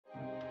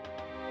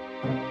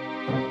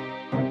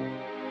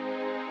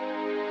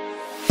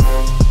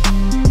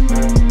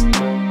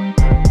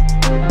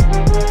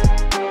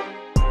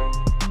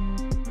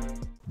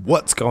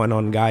What's going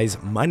on, guys?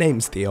 My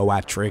name's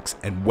Theoatrix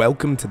and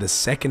welcome to the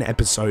second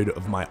episode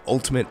of my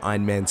Ultimate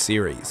Ironman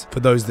series. For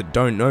those that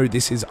don't know,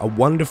 this is a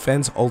one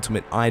defense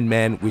Ultimate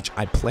Ironman which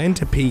I plan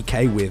to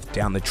PK with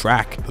down the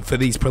track, but for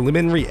these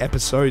preliminary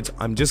episodes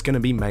I'm just going to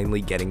be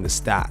mainly getting the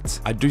stats.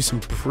 I do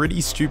some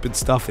pretty stupid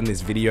stuff in this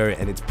video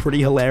and it's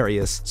pretty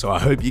hilarious, so I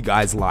hope you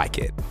guys like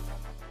it.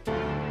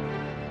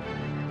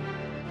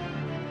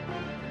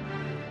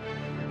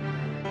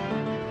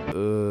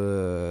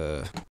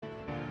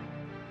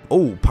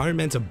 Oh,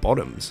 Pyromancer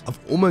bottoms. I've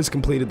almost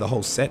completed the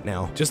whole set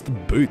now, just the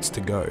boots to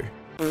go.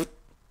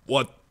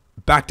 What?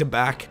 Back to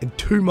back and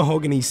 2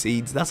 mahogany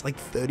seeds, that's like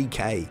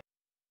 30k.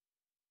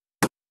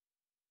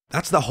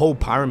 That's the whole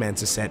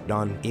Pyromancer set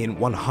done in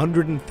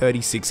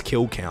 136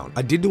 kill count.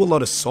 I did do a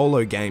lot of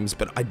solo games,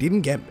 but I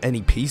didn't get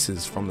any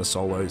pieces from the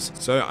solos,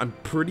 so I'm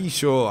pretty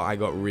sure I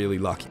got really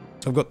lucky.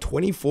 So I've got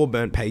 24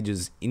 burnt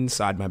pages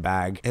inside my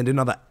bag and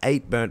another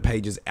 8 burnt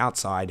pages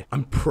outside.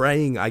 I'm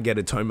praying I get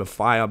a Tome of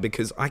Fire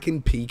because I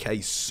can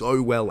PK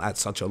so well at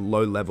such a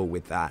low level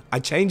with that. I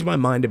changed my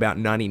mind about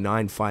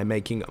 99 fire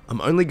making. I'm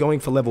only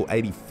going for level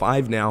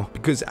 85 now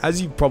because,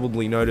 as you've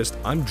probably noticed,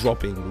 I'm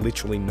dropping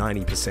literally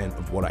 90%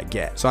 of what I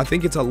get. So I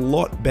think it's a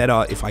lot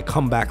better if I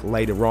come back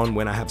later on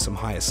when I have some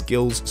higher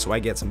skills so I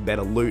get some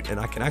better loot and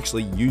I can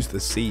actually use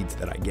the seeds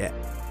that I get.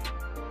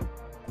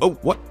 Oh,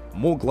 what?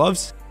 More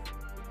gloves?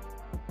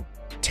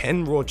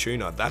 10 raw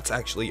tuna, that's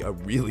actually a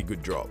really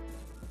good drop.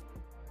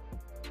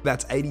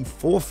 That's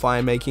 84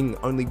 fire making,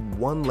 only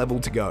 1 level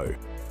to go.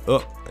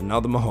 Oh,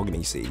 another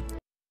mahogany seed.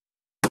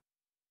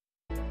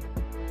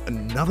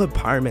 Another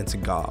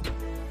Pyromancer garb.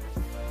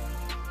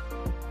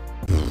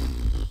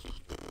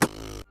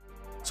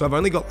 So I've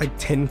only got like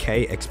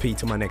 10k XP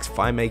to my next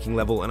fire making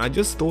level, and I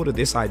just thought of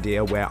this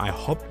idea where I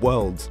hop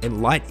worlds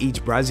and light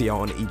each brazier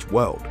on each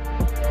world.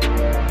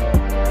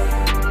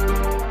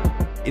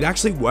 It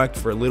actually worked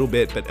for a little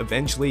bit, but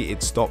eventually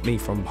it stopped me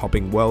from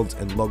hopping worlds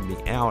and logged me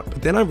out.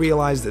 But then I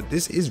realized that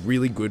this is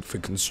really good for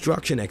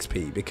construction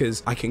XP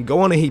because I can go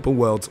on a heap of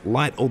worlds,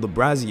 light all the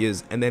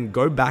braziers, and then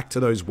go back to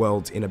those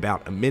worlds in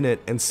about a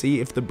minute and see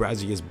if the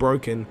brazier is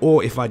broken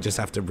or if I just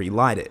have to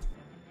relight it.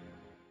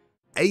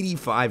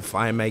 85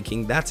 fire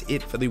making, that's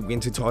it for the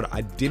Winter Todd.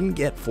 I didn't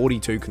get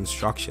 42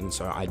 construction,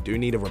 so I do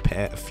need to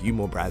repair a few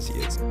more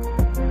braziers.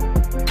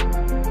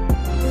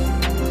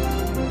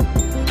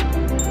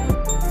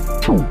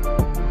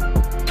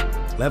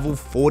 Level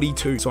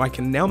 42, so I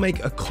can now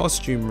make a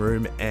costume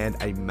room and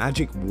a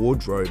magic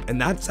wardrobe,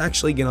 and that's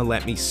actually gonna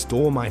let me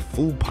store my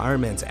full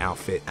Pyromancer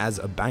outfit as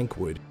a bank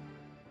would.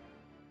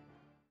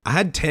 I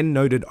had 10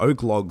 noted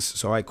oak logs,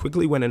 so I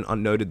quickly went and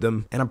unnoted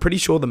them, and I'm pretty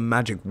sure the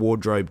magic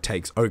wardrobe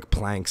takes oak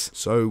planks,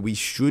 so we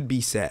should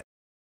be set.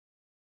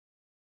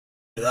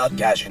 Without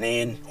cashing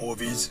in,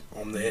 Horvies,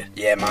 I'm there.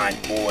 Yeah, mate,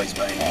 always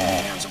been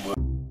pounds of work.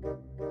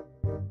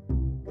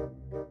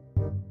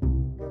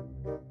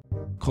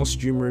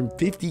 Costume room,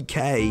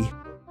 50k.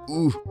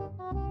 Ooh.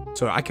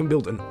 So I can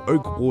build an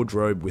oak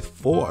wardrobe with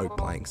 4 oak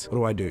planks. What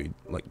do I do?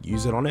 Like,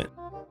 use it on it?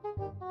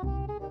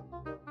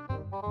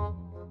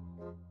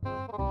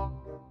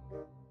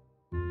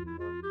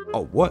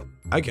 Oh, what?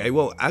 Okay,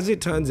 well, as it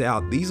turns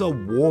out, these are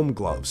warm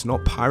gloves,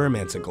 not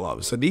Pyromancer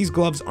gloves. So these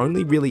gloves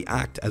only really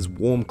act as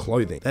warm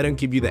clothing. They don't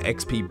give you the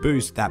XP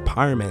boost that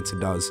Pyromancer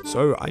does.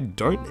 So I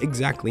don't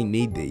exactly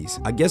need these.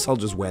 I guess I'll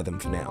just wear them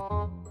for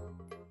now.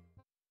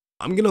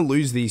 I'm gonna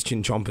lose these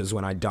chinchompers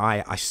when I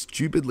die. I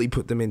stupidly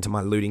put them into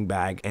my looting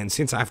bag, and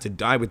since I have to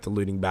die with the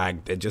looting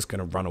bag, they're just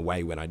gonna run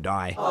away when I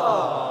die.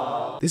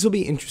 This will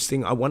be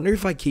interesting. I wonder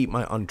if I keep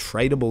my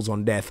untradables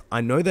on death.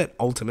 I know that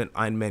Ultimate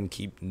Ironmen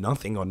keep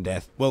nothing on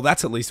death. Well,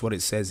 that's at least what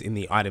it says in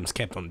the items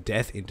kept on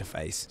death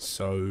interface,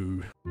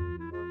 so...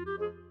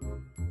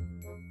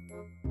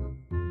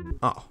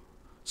 Oh,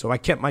 so I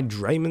kept my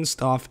Drayman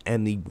staff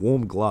and the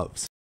warm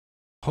gloves.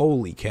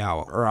 Holy cow.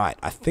 Alright,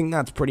 I think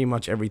that's pretty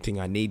much everything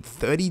I need.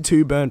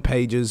 32 burnt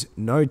pages,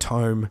 no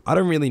tome. I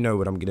don't really know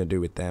what I'm gonna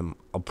do with them.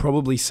 I'll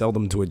probably sell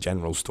them to a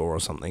general store or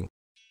something.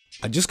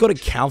 I just got a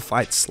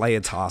Cowfight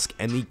Slayer task,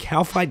 and the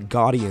Cowfight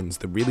Guardians,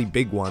 the really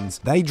big ones,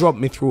 they drop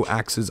mithril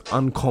axes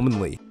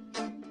uncommonly.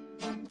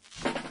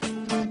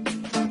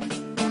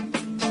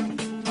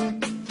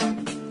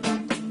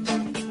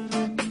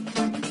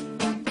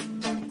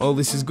 Well,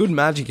 this is good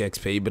magic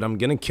XP, but I'm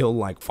gonna kill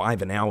like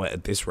 5 an hour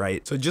at this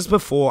rate. So just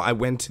before I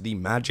went to the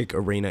magic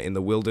arena in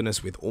the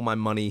wilderness with all my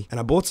money, and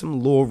I bought some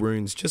lore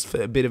runes just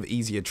for a bit of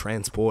easier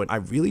transport. I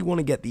really want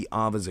to get the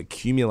Ava's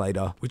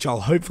accumulator, which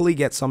I'll hopefully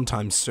get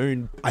sometime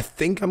soon. I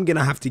think I'm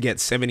gonna have to get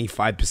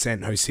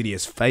 75%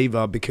 Hosidius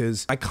favor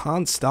because I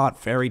can't start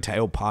Fairy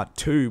Tale Part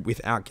 2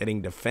 without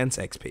getting defense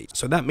XP.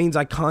 So that means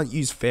I can't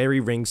use fairy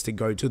rings to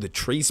go to the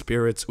tree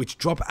spirits, which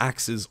drop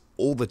axes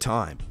all the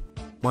time.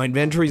 My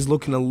inventory is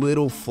looking a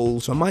little full,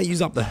 so I might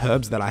use up the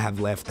herbs that I have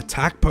left.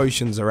 Attack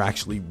potions are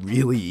actually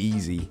really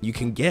easy. You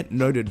can get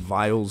noted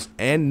vials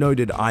and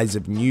noted eyes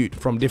of newt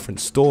from different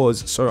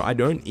stores, so I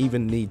don't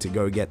even need to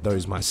go get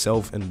those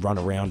myself and run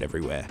around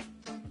everywhere.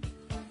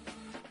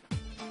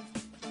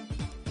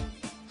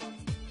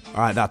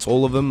 Alright, that's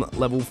all of them.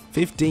 Level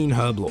 15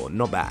 Herblore,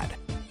 not bad.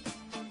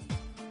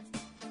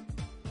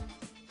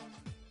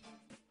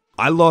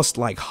 I lost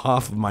like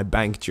half of my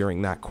bank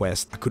during that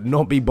quest. I could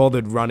not be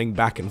bothered running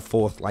back and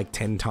forth like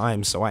 10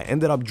 times, so I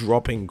ended up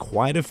dropping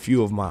quite a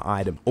few of my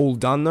items. All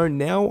done though,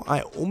 now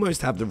I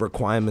almost have the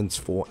requirements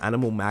for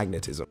animal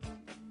magnetism.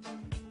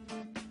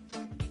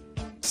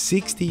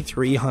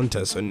 63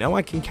 hunter, so now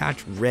I can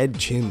catch red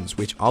chins,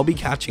 which I'll be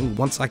catching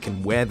once I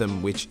can wear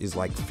them, which is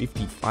like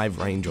 55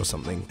 range or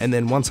something. And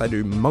then once I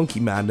do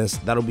monkey madness,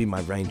 that'll be my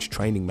range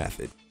training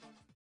method.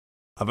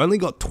 I've only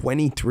got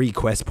 23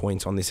 quest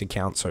points on this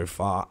account so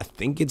far. I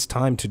think it's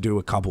time to do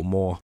a couple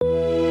more.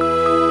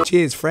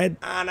 Cheers, Fred.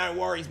 No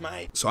worries,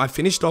 mate. So I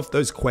finished off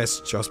those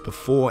quests just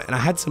before, and I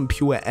had some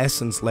pure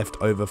essence left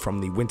over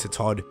from the Winter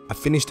Todd. I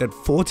finished at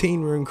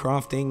 14 rune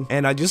crafting,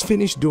 and I just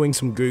finished doing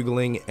some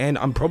Googling, and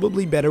I'm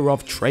probably better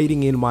off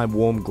trading in my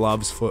warm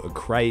gloves for a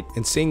crate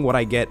and seeing what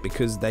I get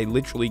because they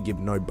literally give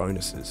no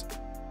bonuses.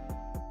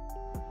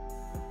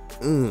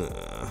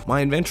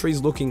 My inventory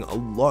is looking a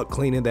lot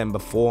cleaner than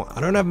before.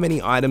 I don't have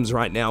many items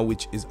right now,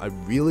 which is a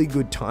really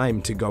good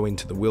time to go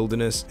into the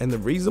wilderness. And the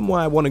reason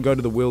why I want to go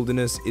to the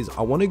wilderness is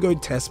I want to go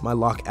test my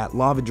luck at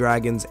lava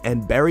dragons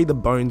and bury the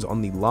bones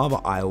on the lava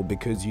isle,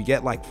 because you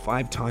get like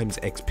 5 times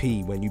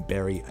XP when you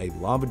bury a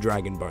lava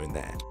dragon bone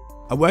there.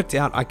 I worked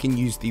out I can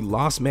use the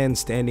last man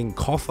standing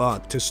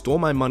coffer to store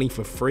my money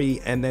for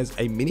free, and there's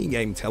a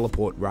minigame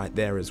teleport right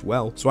there as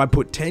well. So I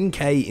put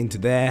 10k into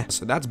there,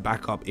 so that's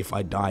backup if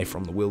I die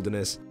from the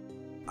wilderness.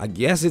 I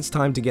guess it's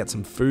time to get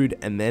some food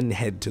and then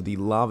head to the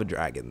lava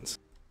dragons.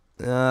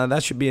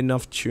 That should be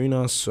enough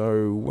tuna,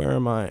 so where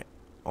am I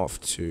off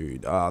to?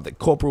 The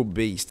Corporal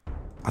Beast.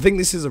 I think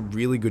this is a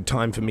really good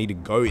time for me to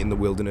go in the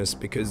wilderness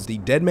because the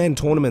Deadman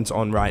tournament's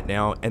on right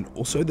now, and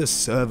also the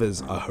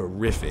servers are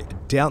horrific. I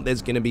doubt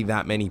there's going to be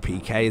that many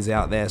PKs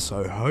out there,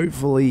 so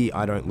hopefully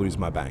I don't lose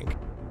my bank.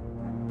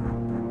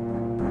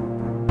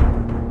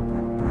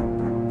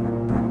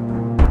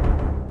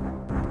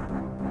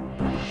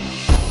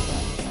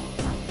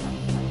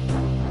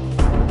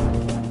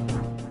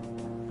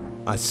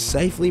 I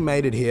safely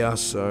made it here,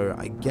 so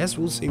I guess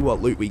we'll see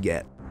what loot we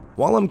get.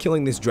 While I'm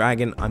killing this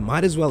dragon, I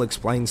might as well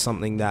explain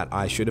something that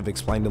I should have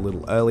explained a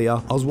little earlier.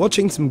 I was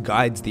watching some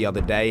guides the other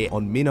day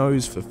on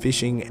minnows for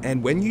fishing,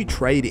 and when you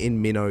trade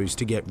in minnows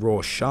to get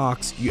raw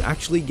sharks, you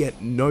actually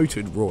get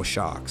noted raw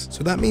sharks.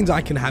 So that means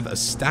I can have a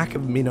stack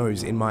of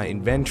minnows in my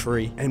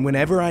inventory, and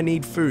whenever I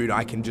need food,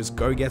 I can just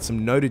go get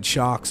some noted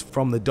sharks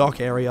from the dock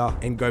area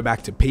and go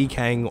back to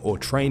PKing or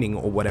training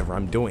or whatever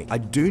I'm doing. I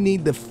do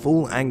need the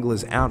full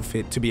angler's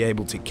outfit to be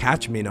able to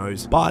catch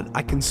minnows, but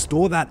I can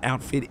store that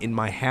outfit in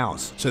my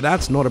house. So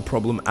that's not a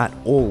problem at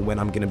all when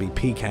I'm going to be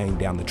PKing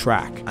down the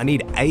track. I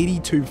need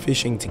 82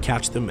 fishing to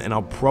catch them, and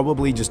I'll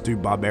probably just do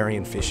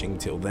barbarian fishing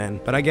till then,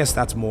 but I guess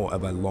that's more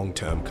of a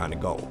long-term kind of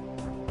goal.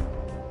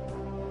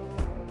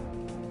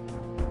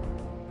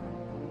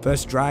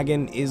 First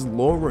dragon is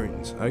Law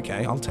Runes.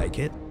 Okay, I'll take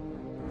it.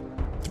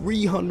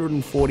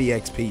 340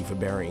 XP for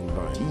burying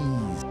bones.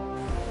 Jeez.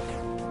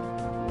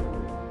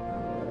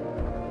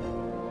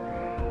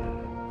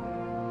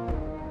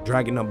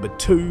 Dragon number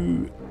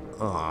 2.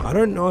 I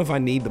don't know if I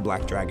need the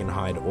black dragon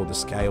hide or the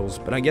scales,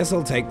 but I guess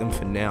I'll take them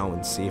for now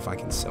and see if I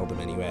can sell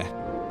them anywhere.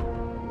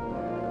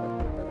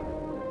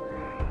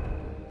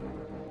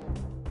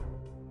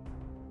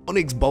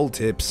 Onyx bowl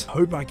tips.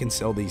 Hope I can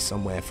sell these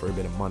somewhere for a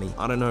bit of money.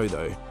 I don't know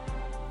though.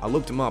 I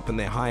looked them up and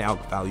their high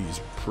alch value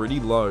is pretty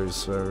low,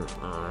 so...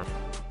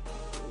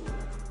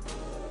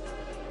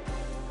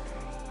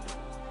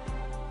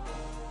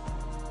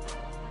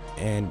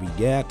 And we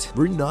get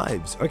rune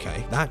knives.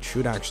 Okay, that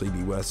should actually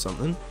be worth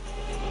something.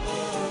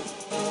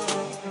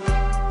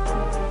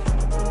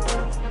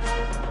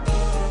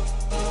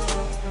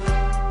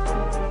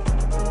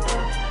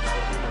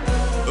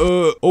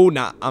 Oh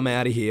nah, I'm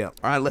out of here.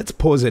 Alright, let's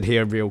pause it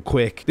here real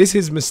quick. This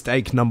is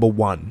mistake number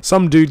 1.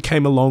 Some dude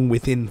came along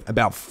within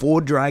about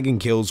 4 dragon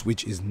kills,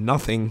 which is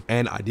nothing,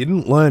 and I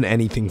didn't learn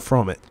anything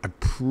from it. I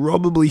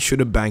probably should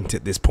have banked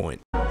at this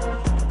point.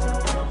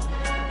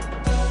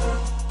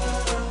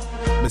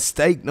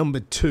 Mistake number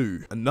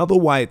 2. Another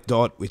white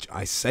dot, which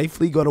I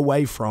safely got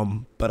away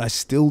from, but I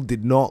still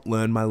did not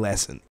learn my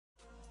lesson.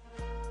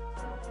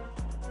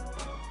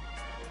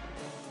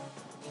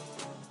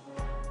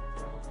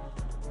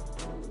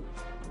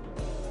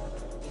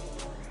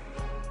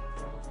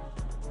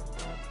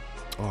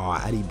 Oh,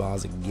 Addy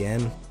bars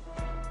again.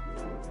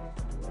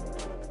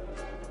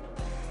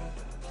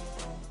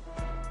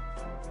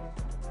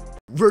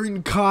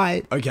 Rune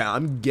kite. Okay,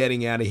 I'm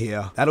getting out of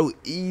here. That'll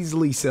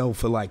easily sell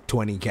for like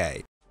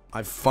 20k.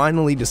 I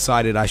finally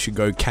decided I should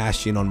go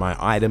cash in on my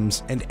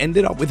items and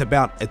ended up with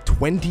about a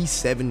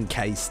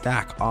 27k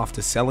stack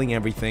after selling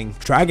everything.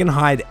 Dragon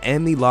hide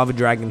and the lava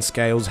dragon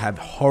scales have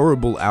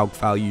horrible alch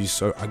values,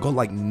 so I got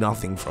like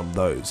nothing from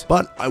those.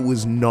 But I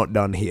was not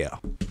done here.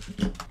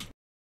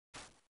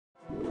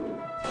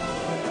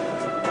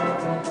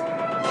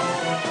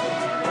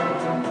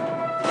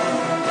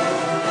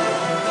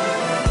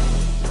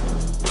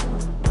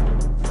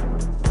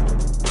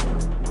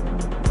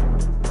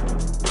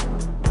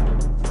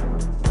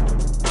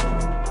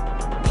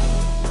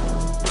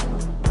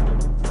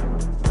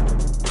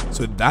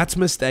 So that's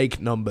mistake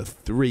number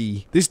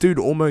 3. This dude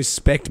almost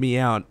specced me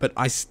out, but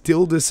I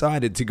still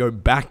decided to go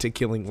back to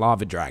killing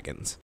lava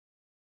dragons.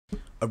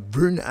 A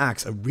rune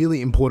axe, a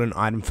really important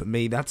item for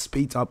me, that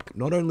speeds up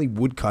not only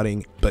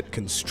woodcutting, but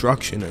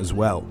construction as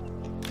well.